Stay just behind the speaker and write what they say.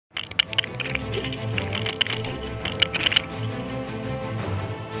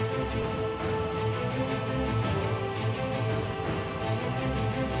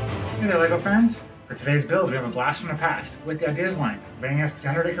there, LEGO fans! For today's build, we have a blast from the past with the ideas line, bringing us to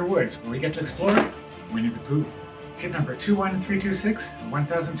 100 Acre Woods, where we get to explore Winnie the Pooh. Kit number 21326,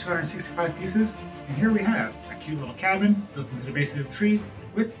 1,265 pieces, and here we have a cute little cabin built into the base of the tree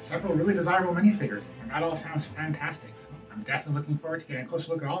with several really desirable minifigures, and that all sounds fantastic. So I'm definitely looking forward to getting a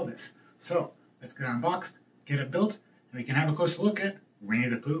closer look at all of this. So let's get it unboxed, get it built, and we can have a closer look at Winnie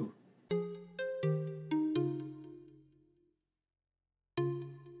the Pooh.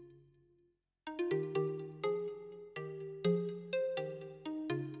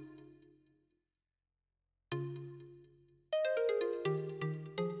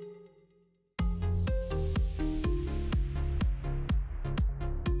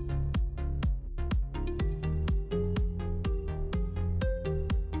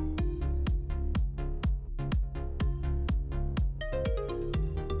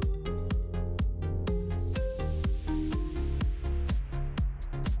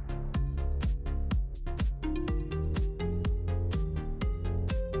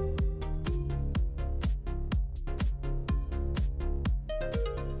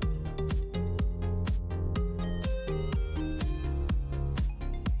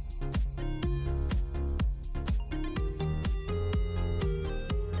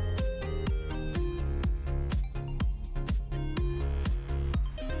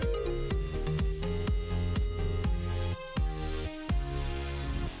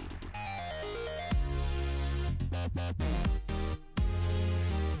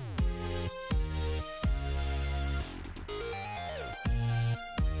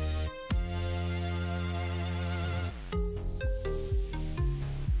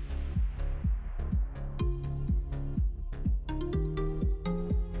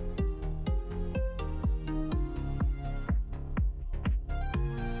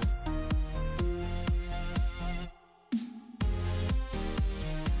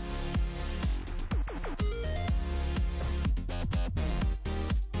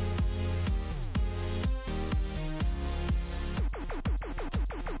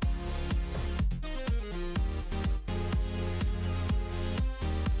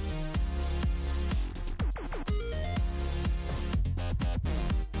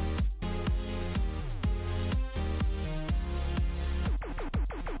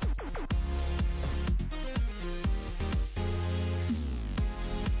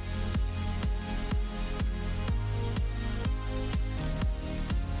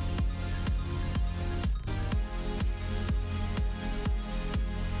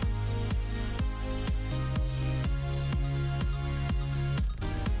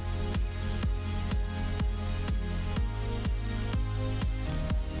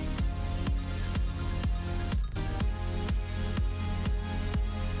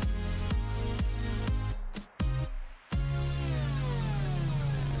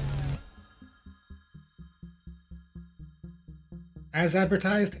 As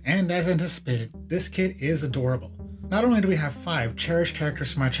advertised and as anticipated, this kit is adorable. Not only do we have 5 cherished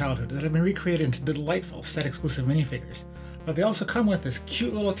characters from my childhood that have been recreated into delightful set-exclusive minifigures, but they also come with this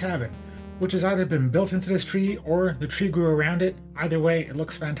cute little cabin, which has either been built into this tree or the tree grew around it. Either way, it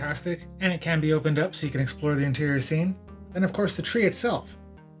looks fantastic, and it can be opened up so you can explore the interior scene. Then of course the tree itself,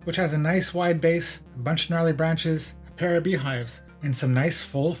 which has a nice wide base, a bunch of gnarly branches, a pair of beehives, and some nice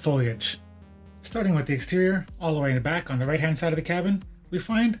full foliage. Starting with the exterior, all the way in the back on the right-hand side of the cabin, we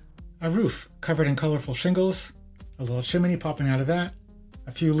find a roof covered in colorful shingles, a little chimney popping out of that,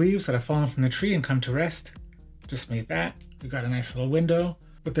 a few leaves that have fallen from the tree and come to rest. Just to meet that, we've got a nice little window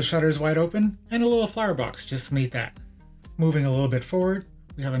with the shutters wide open, and a little flower box just to meet that. Moving a little bit forward,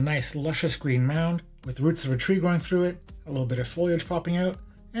 we have a nice luscious green mound with roots of a tree growing through it, a little bit of foliage popping out,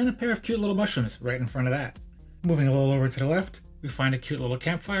 and a pair of cute little mushrooms right in front of that. Moving a little over to the left, we find a cute little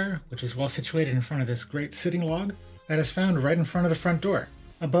campfire, which is well situated in front of this great sitting log that is found right in front of the front door,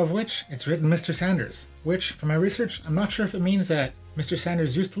 above which it's written Mr. Sanders, which, from my research, I'm not sure if it means that Mr.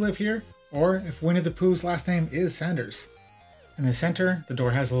 Sanders used to live here, or if Winnie the Pooh's last name is Sanders. In the center, the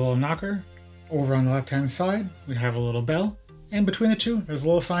door has a little knocker. Over on the left-hand side, we have a little bell, and between the two, there's a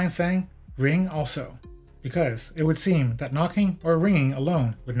little sign saying, "Ring also," because it would seem that knocking or ringing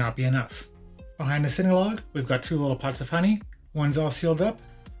alone would not be enough. Behind the sitting log, we've got 2 little pots of honey. One's all sealed up,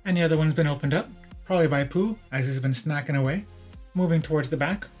 and the other one's been opened up, probably by Pooh, as he's been snacking away. Moving towards the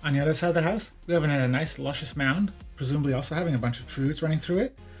back, on the other side of the house, we have a nice luscious mound, presumably also having a bunch of tree roots running through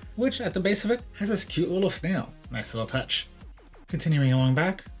it, which at the base of it has this cute little snail. Nice little touch. Continuing along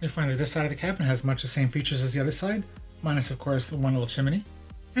back, we find that this side of the cabin has much the same features as the other side, minus of course the one little chimney.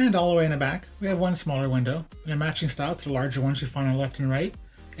 And all the way in the back, we have one smaller window, in a matching style to the larger ones we find on the left and right,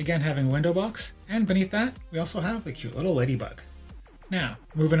 again having a window box, and beneath that, we also have a cute little ladybug. Now,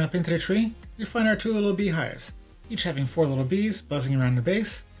 moving up into the tree, we find our two little beehives, each having 4 little bees buzzing around the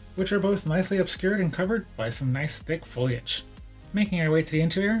base, which are both nicely obscured and covered by some nice thick foliage. Making our way to the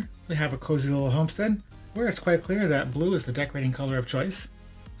interior, we have a cozy little homestead, where it's quite clear that blue is the decorating color of choice.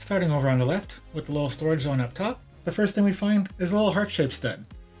 Starting over on the left, with the little storage zone up top, the first thing we find is a little heart-shaped stud.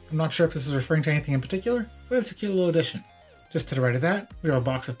 I'm not sure if this is referring to anything in particular, but it's a cute little addition. Just to the right of that, we have a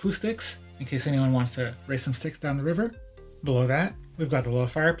box of Pooh sticks, in case anyone wants to race some sticks down the river. Below that, we've got the little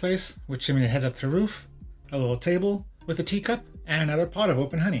fireplace, with chimney that heads up to the roof, a little table with a teacup, and another pot of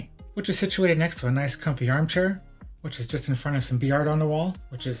open honey, which is situated next to a nice comfy armchair, which is just in front of some bee art on the wall,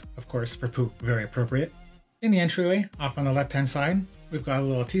 which is, of course, for Pooh, very appropriate. In the entryway, off on the left-hand side, we've got a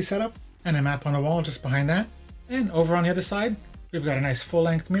little tea setup, and a map on the wall just behind that. And over on the other side, we've got a nice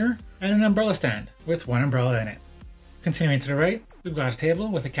full-length mirror and an umbrella stand with one umbrella in it. Continuing to the right, we've got a table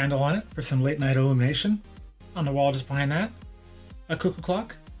with a candle on it for some late-night illumination. On the wall just behind that, a cuckoo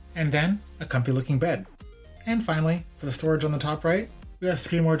clock, and then a comfy-looking bed. And finally, for the storage on the top right, we have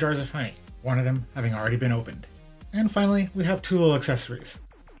 3 more jars of honey, one of them having already been opened. And finally, we have 2 little accessories,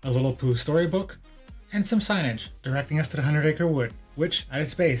 a little Pooh storybook, and some signage directing us to the 100-acre wood, which at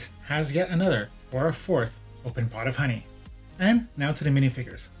its base has yet another, or a 4th, open pot of honey. And now to the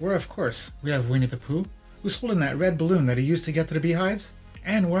minifigures, where of course we have Winnie the Pooh, who's holding that red balloon that he used to get to the beehives,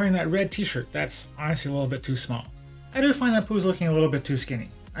 and wearing that red t-shirt that's honestly a little bit too small. I do find that Pooh's looking a little bit too skinny.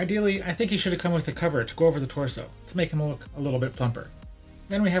 Ideally, I think he should have come with a cover to go over the torso, to make him look a little bit plumper.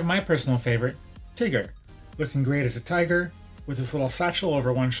 Then we have my personal favorite, Tigger, looking great as a tiger, with his little satchel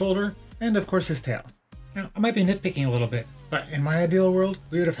over one shoulder, and of course his tail. Now, I might be nitpicking a little bit, but in my ideal world,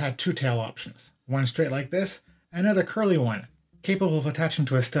 we would have had 2 tail options. One straight like this, and another curly one, capable of attaching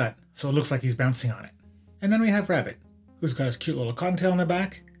to a stud, so it looks like he's bouncing on it. And then we have Rabbit, who's got his cute little cottontail in the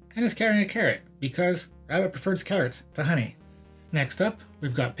back, and is carrying a carrot, because Rabbit prefers carrots to honey. Next up,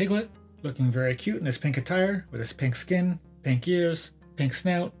 we've got Piglet, looking very cute in his pink attire, with his pink skin, pink ears, pink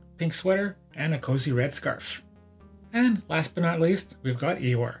snout, pink sweater, and a cozy red scarf. And last but not least, we've got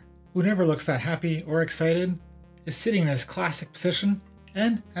Eeyore, who never looks that happy or excited, is sitting in his classic position,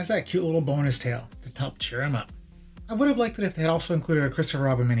 and has that cute little bow in his tail to help cheer him up. I would have liked it if they had also included a Christopher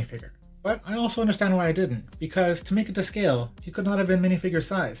Robin minifigure, but I also understand why I didn't, because to make it to scale, he could not have been minifigure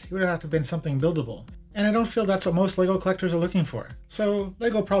size, he would have had to have been something buildable, and I don't feel that's what most LEGO collectors are looking for, so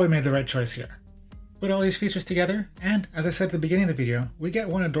LEGO probably made the right choice here. Put all these features together, and as I said at the beginning of the video, we get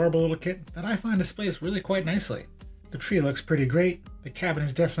one adorable little kit that I find displays really quite nicely. The tree looks pretty great, the cabin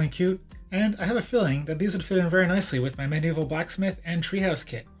is definitely cute, and I have a feeling that these would fit in very nicely with my medieval blacksmith and treehouse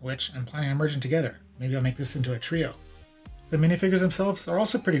kit, which I'm planning on merging together. Maybe I'll make this into a trio. The minifigures themselves are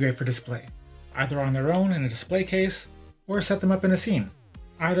also pretty great for display, either on their own in a display case, or set them up in a scene.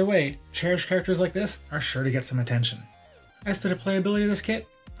 Either way, cherished characters like this are sure to get some attention. As to the playability of this kit,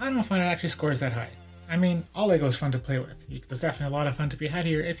 I don't find it actually scores that high. I mean, all LEGO is fun to play with. There's definitely a lot of fun to be had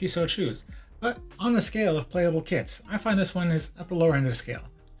here if you so choose. But on the scale of playable kits, I find this one is at the lower end of the scale.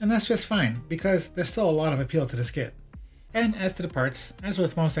 And that's just fine, because there's still a lot of appeal to this kit. And as to the parts, as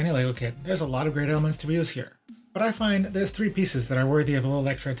with most any LEGO kit, there's a lot of great elements to reuse here. But I find there's 3 pieces that are worthy of a little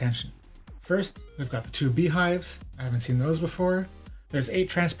extra attention. First, we've got the 2 beehives. I haven't seen those before. There's 8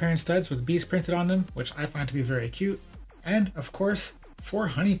 transparent studs with bees printed on them, which I find to be very cute. And, of course, 4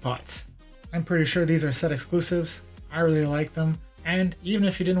 honey pots. I'm pretty sure these are set exclusives. I really like them. And even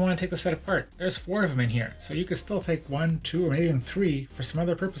if you didn't want to take the set apart, there's 4 of them in here, so you could still take 1, 2, or maybe even 3 for some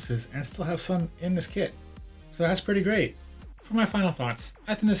other purposes and still have some in this kit. So that's pretty great. For my final thoughts,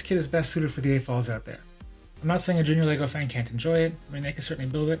 I think this kit is best suited for the AFOLs out there. I'm not saying a junior LEGO fan can't enjoy it. I mean, they can certainly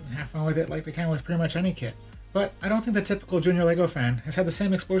build it and have fun with it like they can with pretty much any kit. But I don't think the typical junior LEGO fan has had the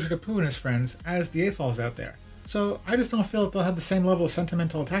same exposure to Pooh and his friends as the AFOLs out there. So I just don't feel that they'll have the same level of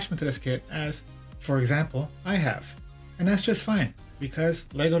sentimental attachment to this kit as, for example, I have. And that's just fine, because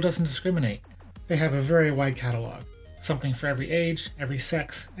LEGO doesn't discriminate. They have a very wide catalog, something for every age, every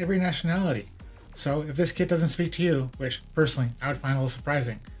sex, every nationality. So if this kit doesn't speak to you, which personally I would find a little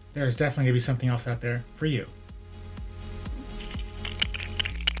surprising, there's definitely going to be something else out there for you.